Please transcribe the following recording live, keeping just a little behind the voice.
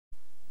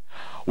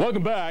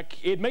Welcome back.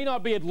 It may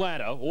not be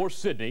Atlanta or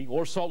Sydney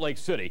or Salt Lake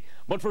City,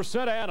 but for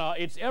Santa Ana,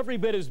 it's every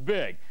bit as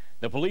big.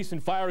 The police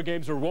and fire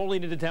games are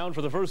rolling into town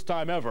for the first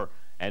time ever,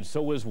 and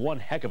so is one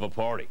heck of a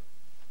party.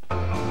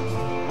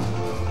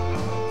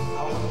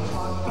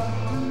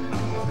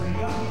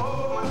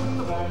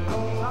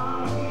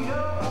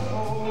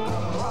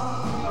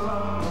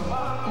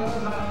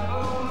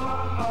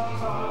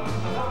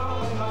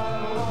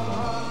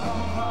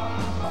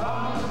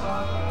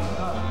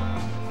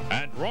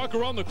 Rock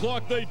around the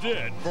clock they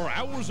did, for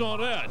hours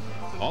on end,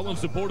 all in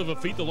support of a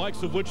feat the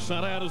likes of which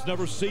Santa Ana's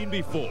never seen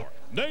before.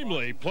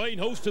 Namely, playing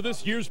host to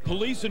this year's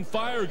police and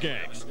fire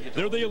games.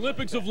 They're the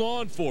Olympics of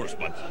law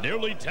enforcement.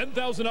 Nearly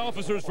 10,000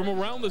 officers from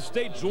around the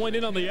state join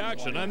in on the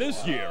action, and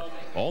this year,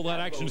 all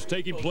that action's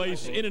taking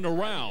place in and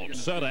around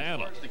Santa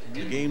Ana.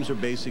 The games are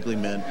basically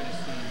meant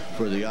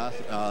for the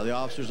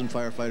officers and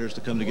firefighters to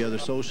come together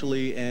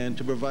socially and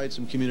to provide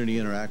some community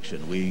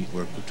interaction. We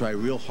try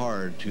real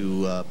hard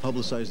to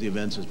publicize the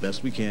events as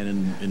best we can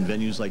in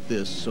venues like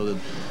this so that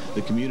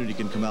the community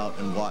can come out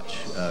and watch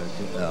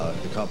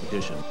the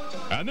competition.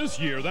 And this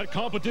year, that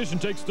competition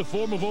takes the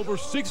form of over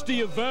 60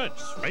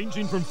 events,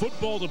 ranging from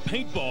football to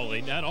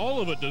paintballing, and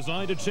all of it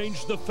designed to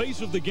change the face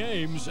of the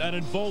games and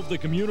involve the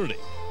community.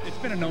 It's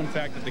been a known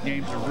fact that the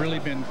games have really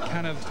been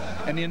kind of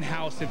an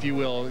in-house, if you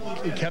will,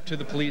 kept to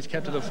the police,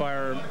 kept to the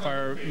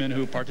firemen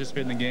who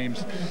participate in the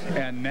games,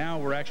 and now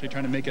we're actually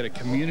trying to make it a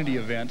community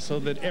event so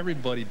that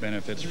everybody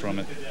benefits from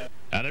it.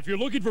 And if you're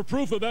looking for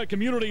proof that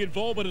community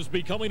involvement is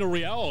becoming a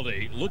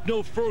reality, look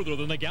no further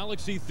than the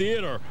Galaxy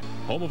Theater,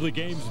 home of the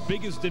game's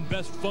biggest and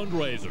best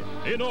fundraiser.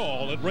 In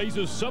all, it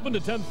raises $7,000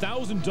 to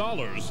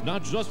 $10,000,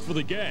 not just for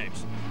the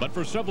games, but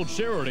for several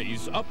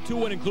charities, up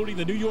to and including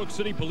the New York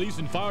City Police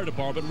and Fire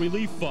Department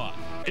Relief Fund.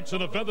 It's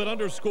an event that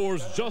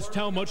underscores just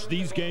how much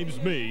these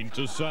games mean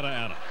to Santa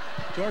Ana.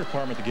 To our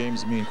department, the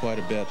games mean quite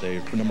a bit.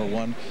 Number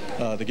one,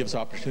 they give us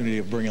opportunity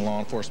of bringing law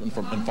enforcement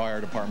and fire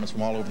departments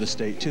from all over the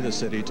state to the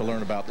city to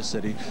learn about the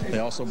city. They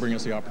also bring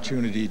us the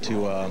opportunity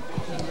to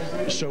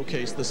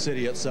showcase the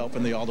city itself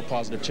and all the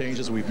positive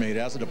changes we've made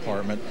as a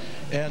department,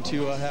 and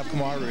to have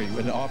camaraderie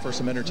and offer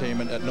some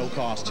entertainment at no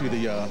cost to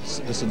the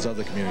citizens of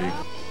the community.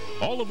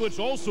 All of which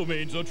also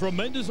means a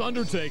tremendous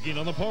undertaking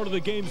on the part of the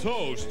game's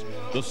host,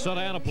 the Santa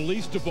Ana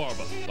Police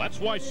Department. That's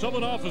why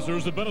 7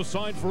 officers have been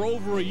assigned for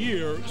over a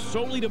year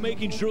solely to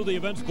making sure the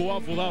events go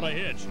off without a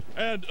hitch.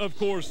 And, of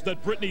course,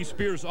 that Britney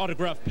Spears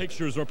autographed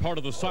pictures are part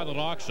of the silent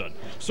auction.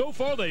 So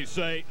far, they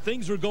say,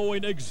 things are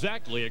going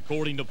exactly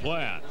according to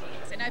plan.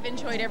 And I've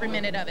enjoyed every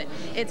minute of it.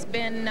 It's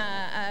been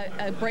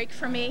a break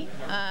for me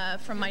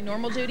from my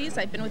normal duties.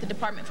 I've been with the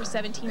department for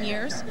 17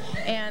 years,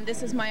 and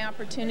this is my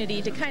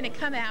opportunity to kind of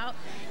come out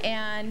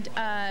and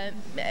kind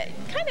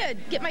of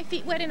get my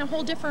feet wet in a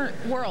whole different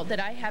world that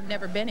I have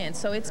never been in.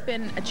 So it's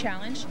been a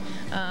challenge,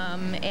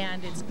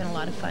 and it's been a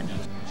lot of fun.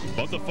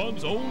 But the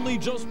fun's only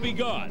just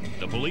begun.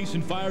 The police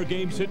and fire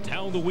games hit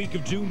town the week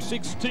of June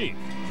 16th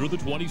through the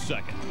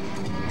 22nd.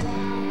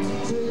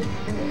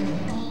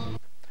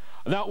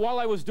 Now, while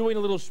I was doing a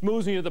little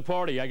schmoozing at the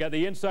party, I got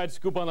the inside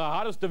scoop on the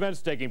hottest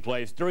events taking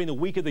place during the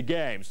week of the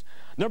games.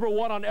 Number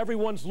 1 on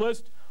everyone's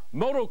list,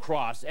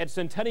 motocross at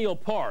Centennial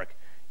Park.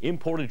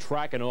 Imported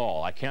track and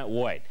all. I can't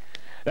wait.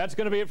 That's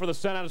going to be it for the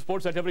Santa Ana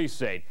Sports Activities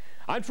scene.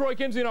 I'm Troy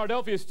Kinsey in our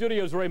Adelphia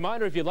studios. A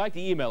reminder, if you'd like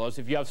to email us,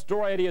 if you have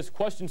story ideas,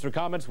 questions, or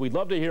comments, we'd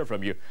love to hear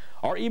from you.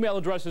 Our email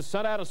address is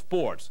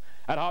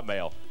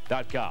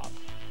santaanasports@hotmail.com.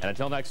 And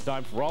until next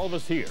time, for all of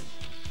us here,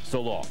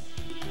 so long.